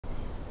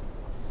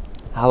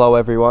Hello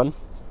everyone.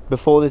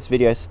 Before this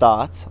video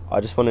starts, I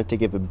just wanted to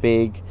give a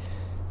big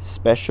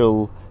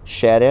special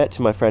shout out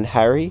to my friend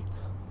Harry.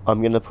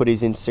 I'm going to put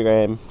his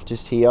Instagram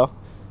just here.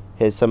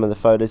 Here's some of the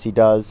photos he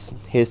does.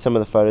 Here's some of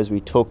the photos we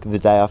took the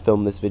day I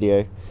filmed this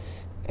video.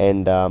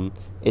 And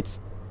it's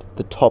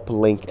the top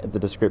link at the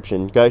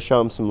description. Go show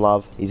him some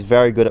love. He's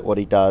very good at what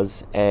he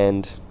does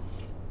and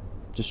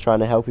just trying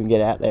to help him get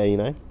out there, you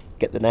know,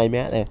 get the name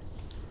out there.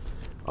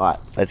 Alright,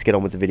 let's get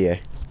on with the video.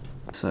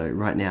 So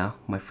right now,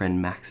 my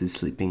friend Max is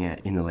sleeping out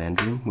in the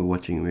lounge room. We're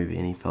watching a movie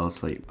and he fell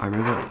asleep. I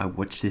remember I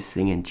watched this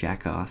thing in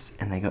Jackass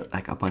and they got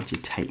like a bunch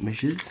of tape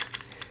measures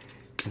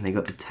and they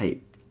got the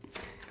tape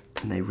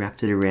and they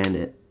wrapped it around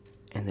it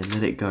and they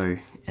let it go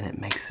and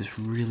it makes this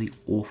really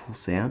awful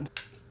sound.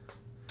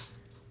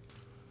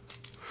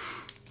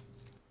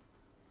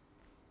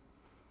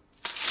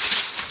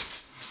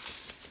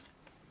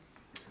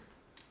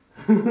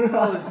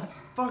 Holy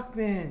fuck,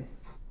 man.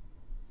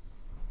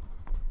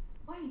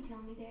 Why are you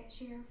telling me that,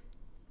 Sheriff?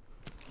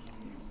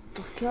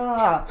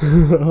 God.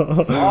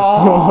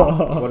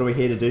 What are we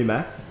here to do,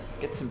 Max?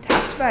 Get some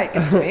tats, mate.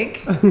 Get some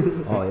ink.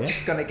 Oh yeah?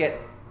 Just gonna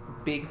get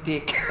big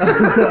dick.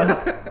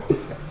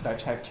 Don't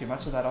shave too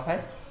much of that off,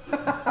 hey?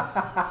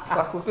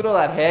 Fuck, look at all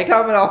that hair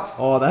coming off.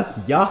 Oh, that's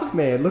yuck,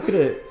 man. Look at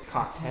it.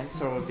 Cock tents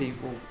or would be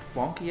all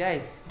wonky, eh?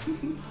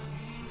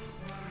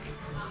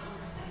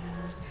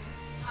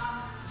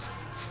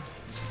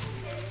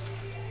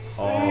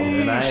 Oh,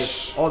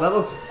 mate. Oh, that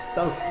looks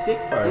sick,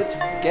 bro. Let's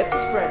get the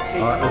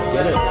spreadsheet. Alright, let's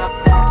get it.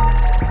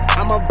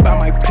 I'm about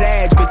my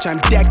pledge, bitch, I'm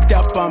decked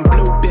up on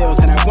blue bills.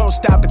 And I won't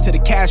stop until the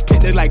cash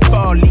pit look like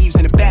fall leaves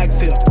in a bag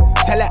fill.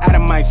 Tell her out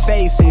of my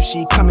face if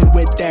she coming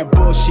with that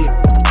bullshit.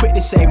 Quick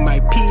to say my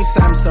piece,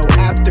 I'm so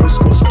after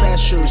school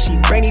special. She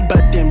brainy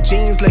but them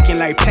jeans looking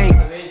like paint.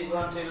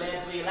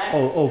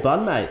 All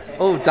done, mate.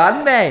 All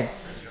done, man.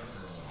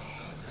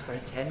 So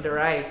tender,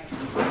 eh?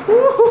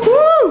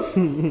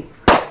 Woo-hoo-hoo!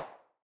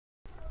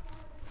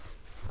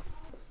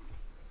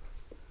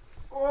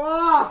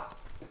 Oh!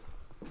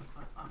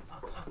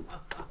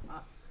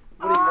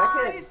 What do you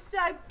reckon? It's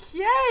so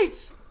cute!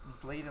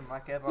 Bleeding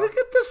like ever. Look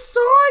at the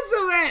size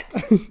of it!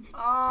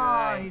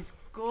 Oh, great. he's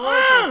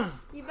gorgeous.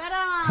 You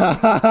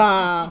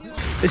better do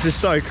it. This is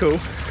so cool.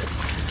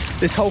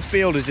 This whole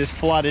field is just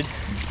flooded.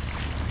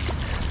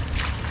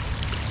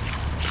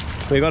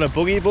 We got a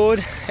boogie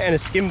board and a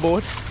skim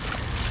board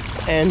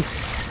and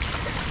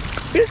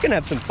we're just gonna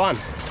have some fun.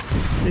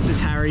 This is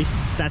Harry.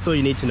 That's all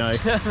you need to know.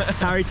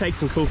 Harry takes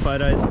some cool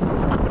photos.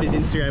 I'll put his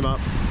Instagram up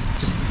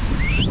just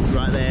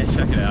right there.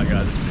 Check it out,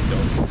 guys. It's pretty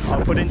cool.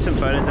 I'll put in some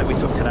photos that we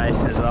took today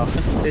as well.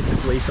 This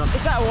is Lisa.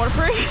 Is that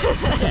waterproof?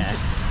 Yeah.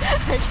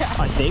 Okay.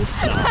 I think.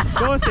 No, of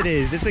course it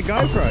is. It's a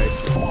GoPro.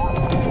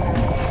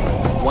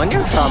 Wonder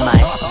if all my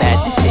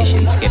bad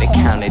decisions get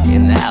accounted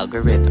in the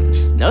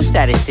algorithms. No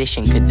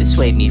statistician could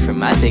dissuade me from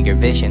my bigger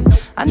vision.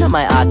 I know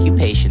my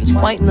occupation's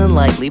quite an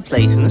unlikely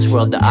place in this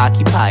world to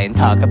occupy and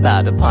talk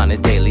about upon a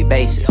daily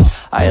basis.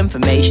 Our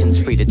information's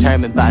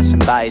predetermined by some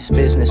biased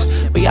business.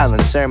 We all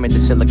in sermon to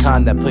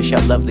silicon that push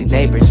out lovely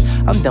neighbors.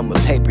 I'm done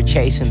with paper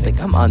chasing,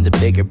 think I'm on to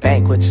bigger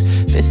banquets.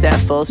 This that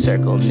full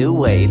circle, new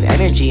wave,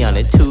 energy on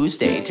a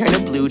Tuesday. Turn a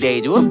blue day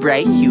to a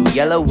bright hue,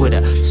 yellow with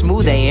a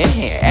smooth A in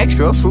hair.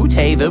 Extra fruit,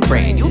 the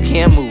brand. You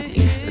can't move me,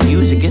 the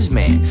music is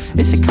man.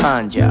 It's a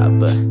con job,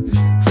 but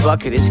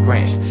fuck it, it's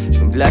grand.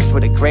 Been blessed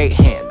with a great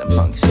hand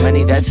amongst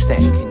many that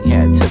stank. And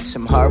yeah, it took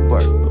some hard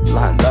work, but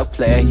blind luck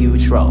play a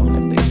huge role.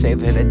 And if they say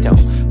that it don't,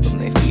 then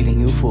they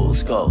feeding you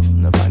fool's gold.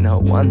 And if I know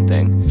one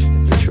thing,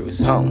 the truth's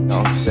home.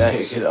 Don't say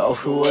take it all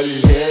for what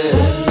it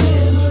is.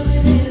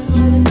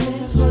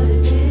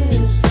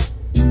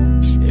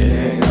 It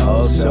ain't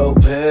all so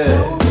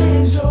big.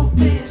 So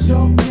big,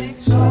 so big,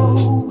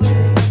 so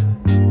big.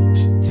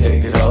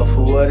 Take it all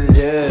for what it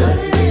is.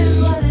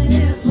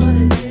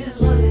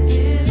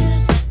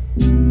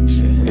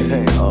 It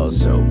ain't all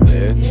so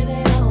big.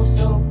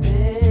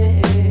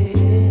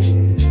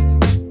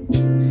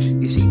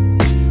 You see,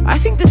 I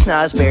think the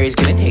snozberry's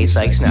gonna taste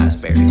like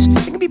snozberries.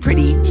 It can be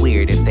pretty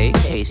weird if they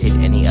tasted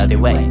any other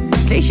way.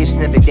 Today's just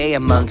another day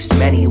amongst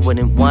many.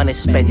 Wouldn't wanna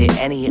spend it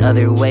any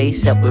other way.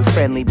 Sup with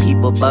friendly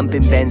people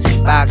bumping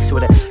Benzie box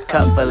with a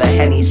cup full of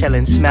Henny,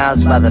 selling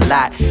smiles by the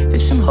lot.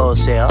 There's some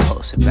wholesale,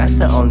 that's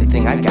the only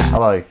thing I got.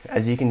 Hello,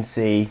 as you can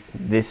see,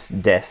 this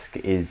desk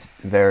is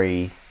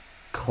very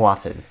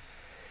cluttered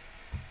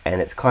and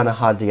it's kind of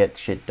hard to get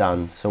shit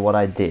done. So what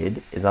I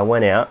did is I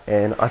went out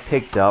and I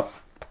picked up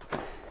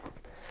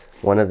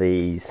one of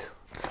these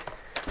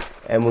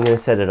and we're going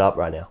to set it up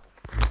right now.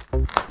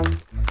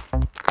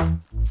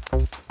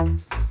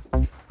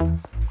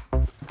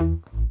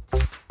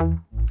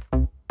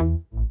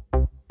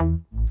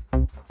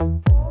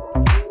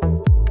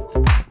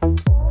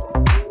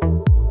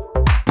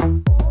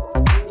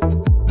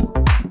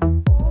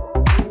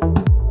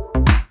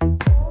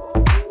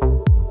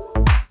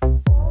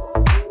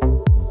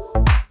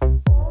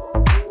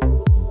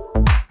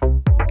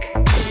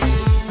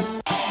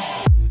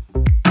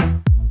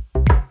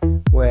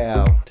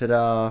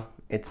 Ta-da,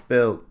 it's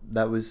built.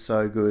 That was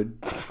so good.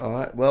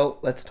 Alright, well,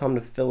 it's time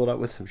to fill it up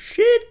with some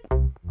shit.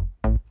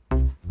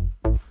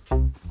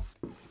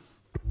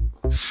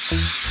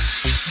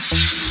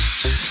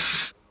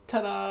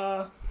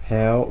 Ta-da!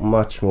 How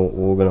much more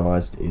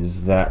organised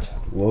is that?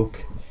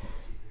 Look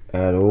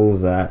at all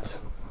that.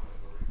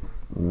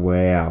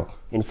 Wow.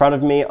 In front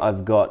of me,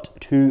 I've got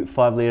 2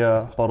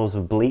 5-litre bottles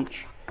of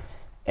bleach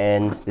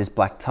and this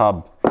black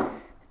tub.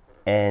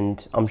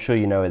 And I'm sure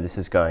you know where this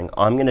is going.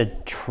 I'm gonna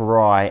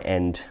try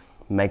and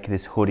make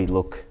this hoodie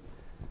look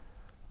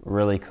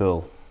really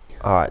cool.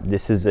 All right,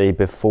 this is a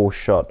before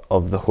shot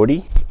of the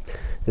hoodie.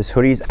 This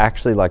hoodie is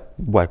actually like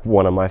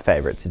one of my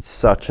favorites. It's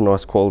such a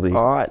nice quality.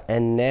 All right,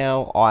 and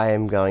now I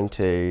am going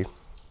to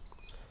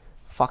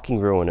fucking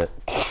ruin it.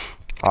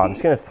 I'm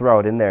just gonna throw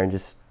it in there and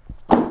just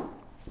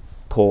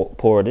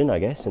pour it in, I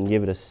guess, and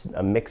give it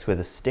a mix with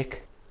a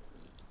stick.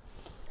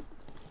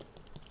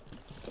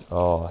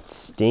 Oh, it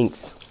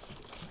stinks.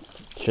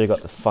 Should've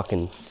got the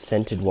fucking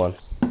scented one.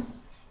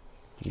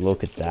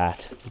 Look at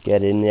that.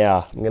 Get in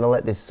there. I'm gonna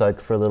let this soak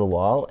for a little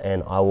while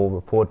and I will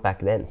report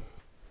back then.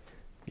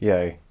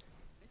 Yo,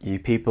 you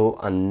people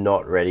are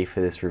not ready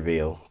for this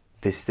reveal.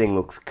 This thing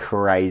looks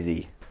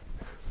crazy.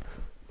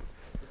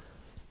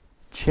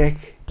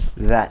 Check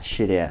that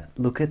shit out.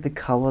 Look at the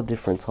color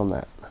difference on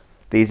that.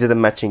 These are the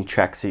matching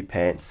tracksuit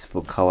pants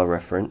for color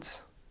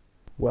reference.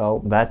 Well,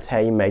 that's how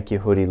you make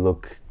your hoodie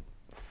look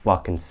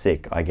fucking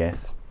sick, I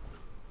guess.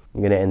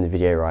 I'm gonna end the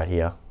video right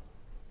here.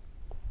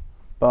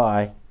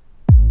 Bye.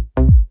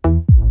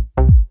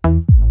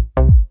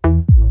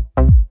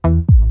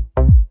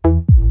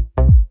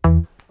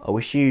 I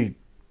wish you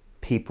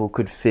people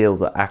could feel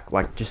the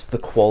just the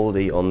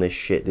quality on this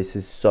shit. This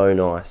is so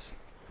nice.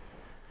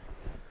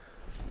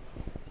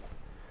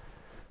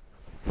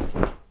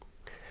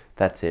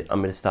 That's it.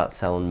 I'm gonna start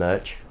selling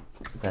merch.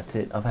 That's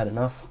it. I've had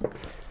enough.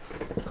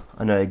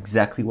 I know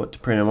exactly what to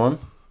print them on.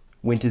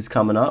 Winter's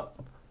coming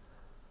up.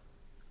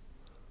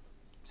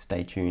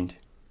 Stay tuned.